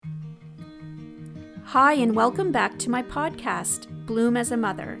Hi, and welcome back to my podcast, Bloom as a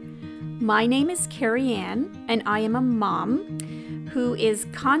Mother. My name is Carrie Ann, and I am a mom who is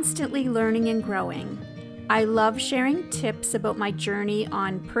constantly learning and growing. I love sharing tips about my journey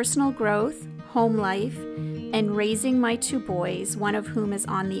on personal growth, home life, and raising my two boys, one of whom is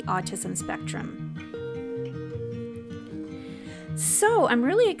on the autism spectrum. So I'm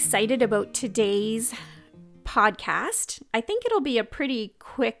really excited about today's podcast. I think it'll be a pretty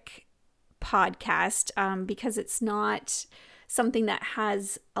quick podcast because it's not something that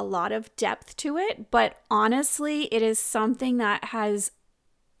has a lot of depth to it, but honestly, it is something that has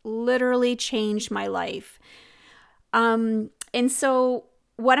literally changed my life. And so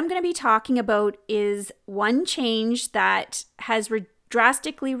what I'm going to be talking about is one change that has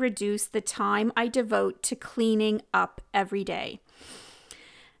drastically reduced the time I devote to cleaning up every day.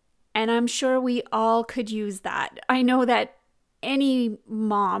 And I'm sure we all could use that. I know that any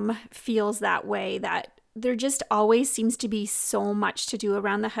mom feels that way, that there just always seems to be so much to do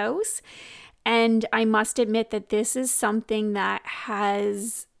around the house. And I must admit that this is something that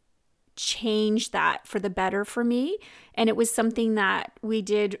has changed that for the better for me. And it was something that we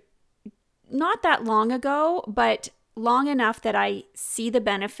did not that long ago, but long enough that I see the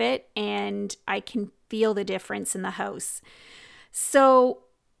benefit and I can feel the difference in the house. So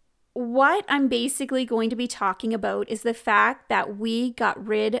what I'm basically going to be talking about is the fact that we got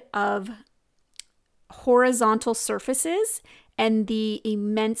rid of horizontal surfaces and the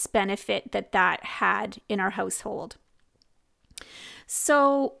immense benefit that that had in our household.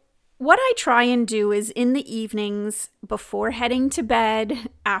 So what I try and do is in the evenings before heading to bed,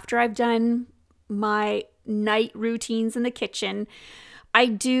 after I've done my night routines in the kitchen, I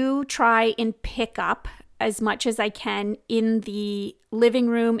do try and pick up as much as I can in the living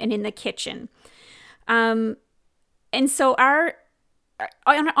room and in the kitchen. And so on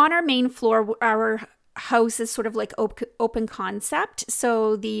our main floor, our house is sort of like open concept.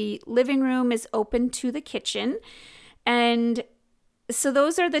 So the living room is open to the kitchen. And so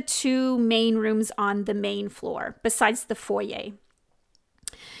those are the two main rooms on the main floor, besides the foyer.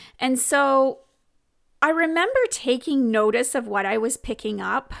 And so I remember taking notice of what I was picking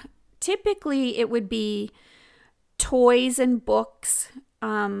up. Typically, it would be toys and books.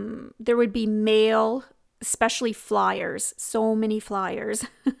 There would be mail, especially flyers, so many flyers.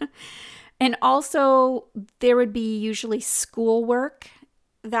 And also, there would be usually schoolwork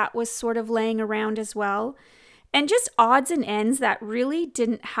that was sort of laying around as well. And just odds and ends that really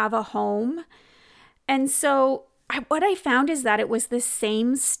didn't have a home. And so what I found is that it was the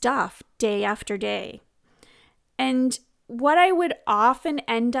same stuff day after day. And what I would often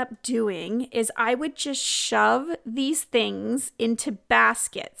end up doing is I would just shove these things into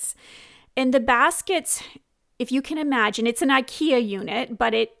baskets. And the baskets, if you can imagine, it's an IKEA unit,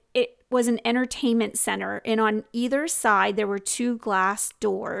 but it was an entertainment center. And on either side, there were two glass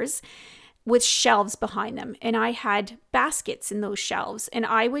doors with shelves behind them. And I had baskets in those shelves. And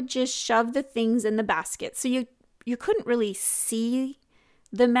I would just shove the things in the basket. So you couldn't really see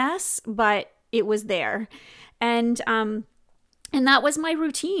the mess, but it was there. And that was my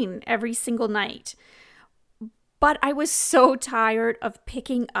routine every single night. But I was so tired of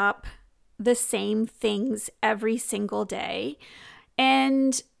picking up the same things every single day.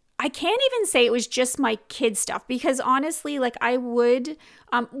 And I can't even say it was just my kid stuff, because honestly, like I would,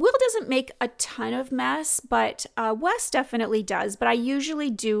 Will doesn't make a ton of mess, but Wes definitely does. But I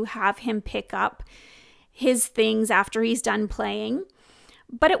usually do have him pick up his things after he's done playing.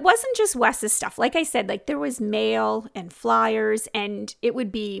 But it wasn't just Wes's stuff. Like I said, like there was mail and flyers, and it would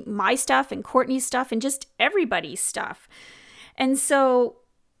be my stuff and Courtney's stuff and just everybody's stuff. And so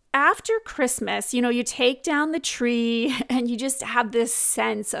after Christmas, you take down the tree and you just have this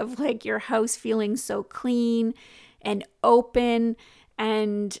sense of like your house feeling so clean and open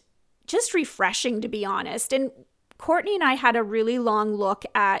and just refreshing, to be honest. And Courtney and I had a really long look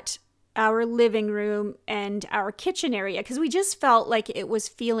at our living room and our kitchen area because we just felt like it was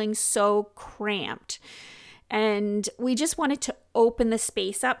feeling so cramped. And we just wanted to open the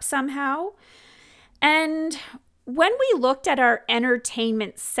space up somehow. And when we looked at our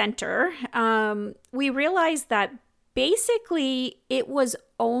entertainment center, we realized that basically it was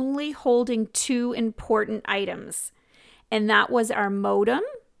only holding two important items, and that was our modem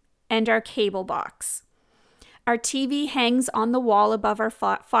and our cable box. Our TV hangs on the wall above our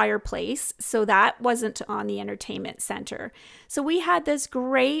fireplace, so that wasn't on the entertainment center. So we had this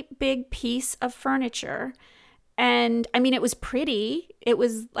great big piece of furniture, and I mean, it was pretty. It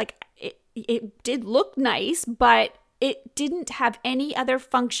was like, it did look nice, but it didn't have any other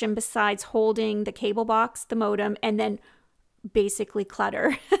function besides holding the cable box, the modem, and then basically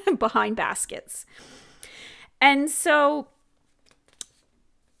clutter behind baskets. And so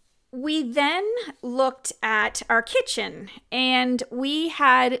we then looked at our kitchen, and we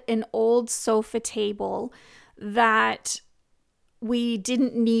had an old sofa table that we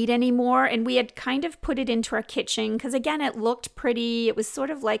didn't need anymore, and we had kind of put it into our kitchen because, again, it looked pretty. It was sort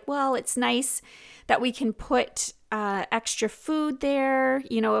of like, well, it's nice that we can put extra food there,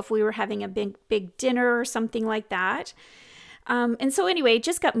 if we were having a big dinner or something like that. And so anyway, it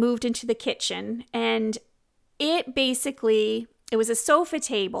just got moved into the kitchen, and it was a sofa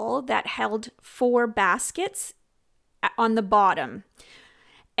table that held 4 baskets on the bottom.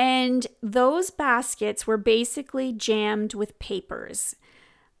 And those baskets were basically jammed with papers.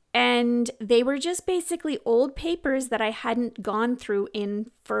 And they were just basically old papers that I hadn't gone through in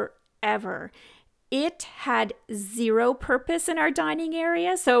forever. It had zero purpose in our dining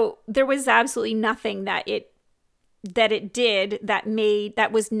area. So there was absolutely nothing that it did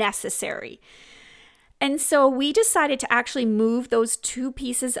that was necessary. And so we decided to actually move those 2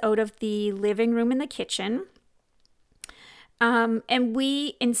 pieces out of the living room and the kitchen. And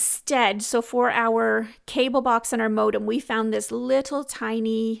we instead, so for our cable box and our modem, we found this little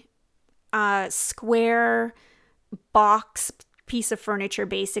tiny square box piece of furniture,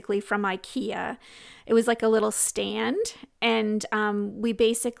 basically from IKEA. It was like a little stand, and we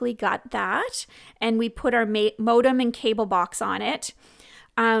basically got that, and we put our modem and cable box on it.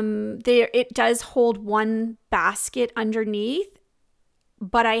 It does hold 1 basket underneath,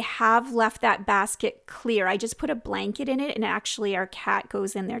 but I have left that basket clear. I just put a blanket in it, and actually our cat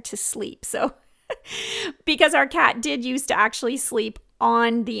goes in there to sleep. So because our cat did used to actually sleep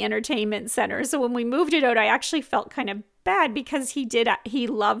on the entertainment center. So when we moved it out, I actually felt kind of bad because he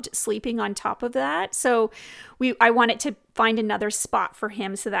loved sleeping on top of that. So I wanted to find another spot for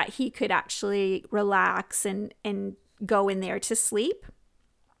him so that he could actually relax and go in there to sleep.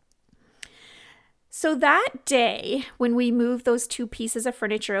 So that day, when we moved those 2 pieces of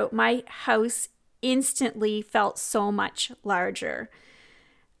furniture out, my house instantly felt so much larger.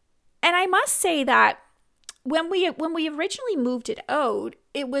 And I must say that when we originally moved it out,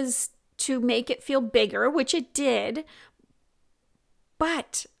 it was to make it feel bigger, which it did.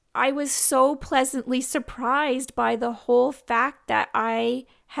 But I was so pleasantly surprised by the whole fact that I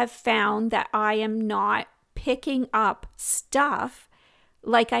have found that I am not picking up stuff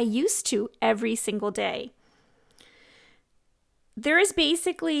like I used to every single day. There is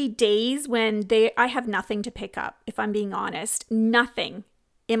basically days when I have nothing to pick up, if I'm being honest. Nothing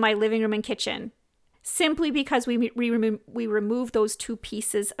in my living room and kitchen, simply because we removed those 2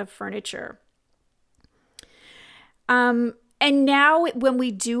 pieces of furniture. And now when we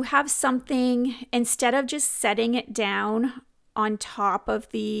do have something, instead of just setting it down on top of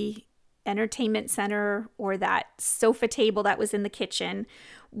the entertainment center or that sofa table that was in the kitchen,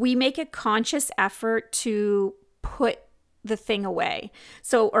 we make a conscious effort to put the thing away.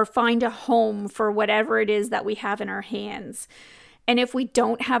 Or find a home for whatever it is that we have in our hands. And if we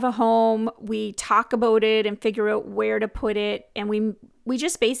don't have a home, we talk about it and figure out where to put it. And we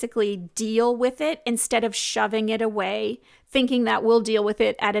just basically deal with it instead of shoving it away, thinking that we'll deal with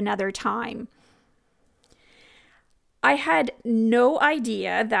it at another time. I had no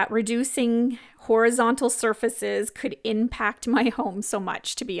idea that reducing horizontal surfaces could impact my home so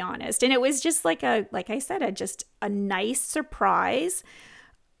much, to be honest. And it was just like I said, just a nice surprise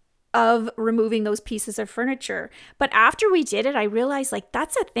of removing those pieces of furniture. But after we did it, I realized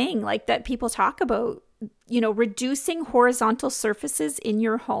that's a thing that people talk about. Reducing horizontal surfaces in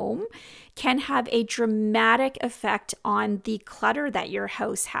your home can have a dramatic effect on the clutter that your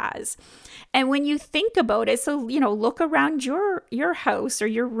house has. And when you think about it, so, look around your house or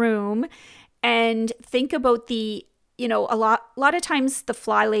your room and think about a lot of times the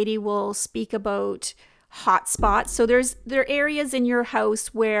Fly Lady will speak about hot spots. So there are areas in your house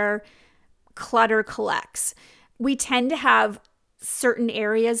where clutter collects. We tend to have certain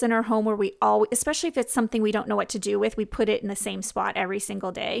areas in our home where we always, especially if it's something we don't know what to do with, we put it in the same spot every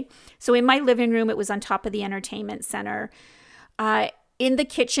single day. So in my living room, it was on top of the entertainment center. In the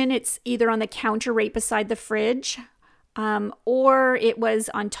kitchen, it's either on the counter right beside the fridge, or it was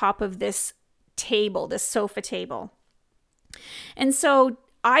on top of this table, this sofa table. And so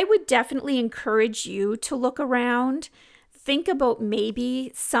I would definitely encourage you to look around, think about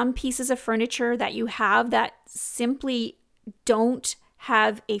maybe some pieces of furniture that you have that simply don't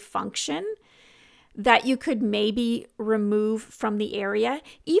have a function that you could maybe remove from the area,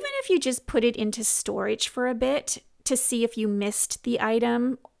 even if you just put it into storage for a bit to see if you missed the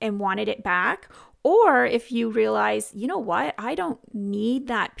item and wanted it back. Or if you realize, you know what, I don't need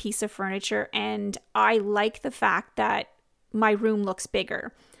that piece of furniture and I like the fact that my room looks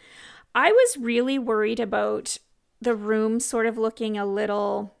bigger. I was really worried about the room sort of looking a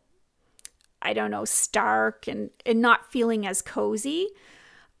little, I don't know, stark and not feeling as cozy.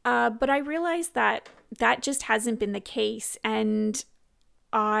 But I realized that just hasn't been the case. And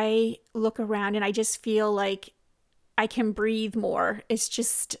I look around and I just feel like I can breathe more.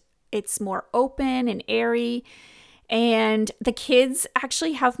 It's more open and airy. And the kids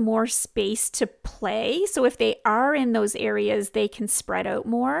actually have more space to play. So if they are in those areas, they can spread out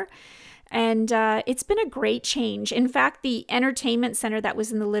more. And it's been a great change. In fact, the entertainment center that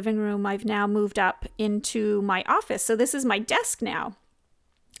was in the living room, I've now moved up into my office. So this is my desk now.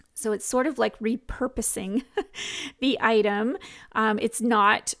 So it's sort of like repurposing the item. It's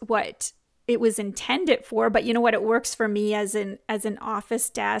not what it was intended for, but you know what? It works for me as an office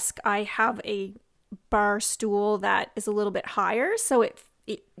desk. I have a bar stool that is a little bit higher, so it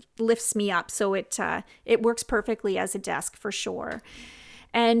lifts me up. So it works perfectly as a desk for sure.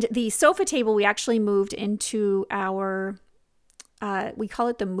 And the sofa table we actually moved into our we call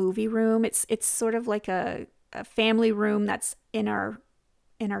it the movie room. It's sort of like a family room that's on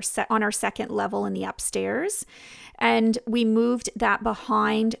our second level in the upstairs. And we moved that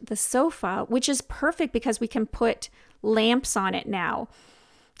behind the sofa, which is perfect because we can put lamps on it now.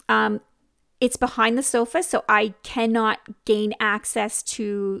 It's behind the sofa, so I cannot gain access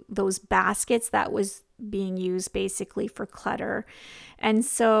to those baskets that was being used basically for clutter. And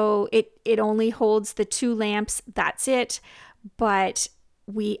so it only holds the 2 lamps. That's it. But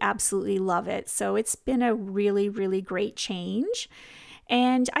we absolutely love it. So it's been a really, really great change.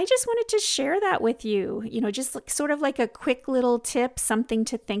 And I just wanted to share that with you, just sort of like a quick little tip, something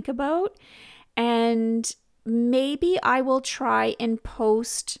to think about. And maybe I'll try and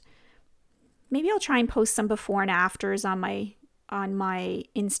post some before and afters on my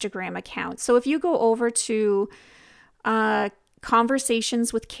Instagram account. So if you go over to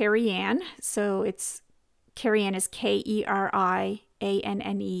Conversations with Carrie Ann, so it's Carrie Ann is KeriAnne.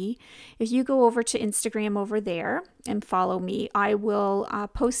 If you go over to Instagram over there and follow me, I will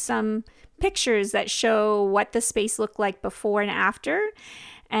post some pictures that show what the space looked like before and after.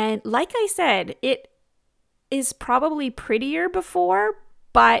 And like I said, it is probably prettier before,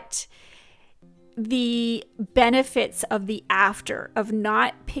 but the benefits of the after, of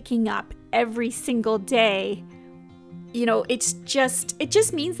not picking up every single day, it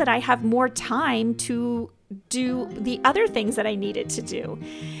just means that I have more time to do the other things that I needed to do.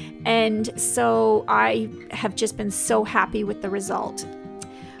 And so I have just been so happy with the result.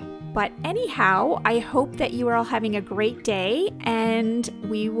 But anyhow, I hope that you are all having a great day, and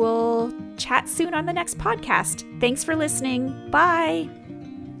we will chat soon on the next podcast. Thanks for listening. Bye.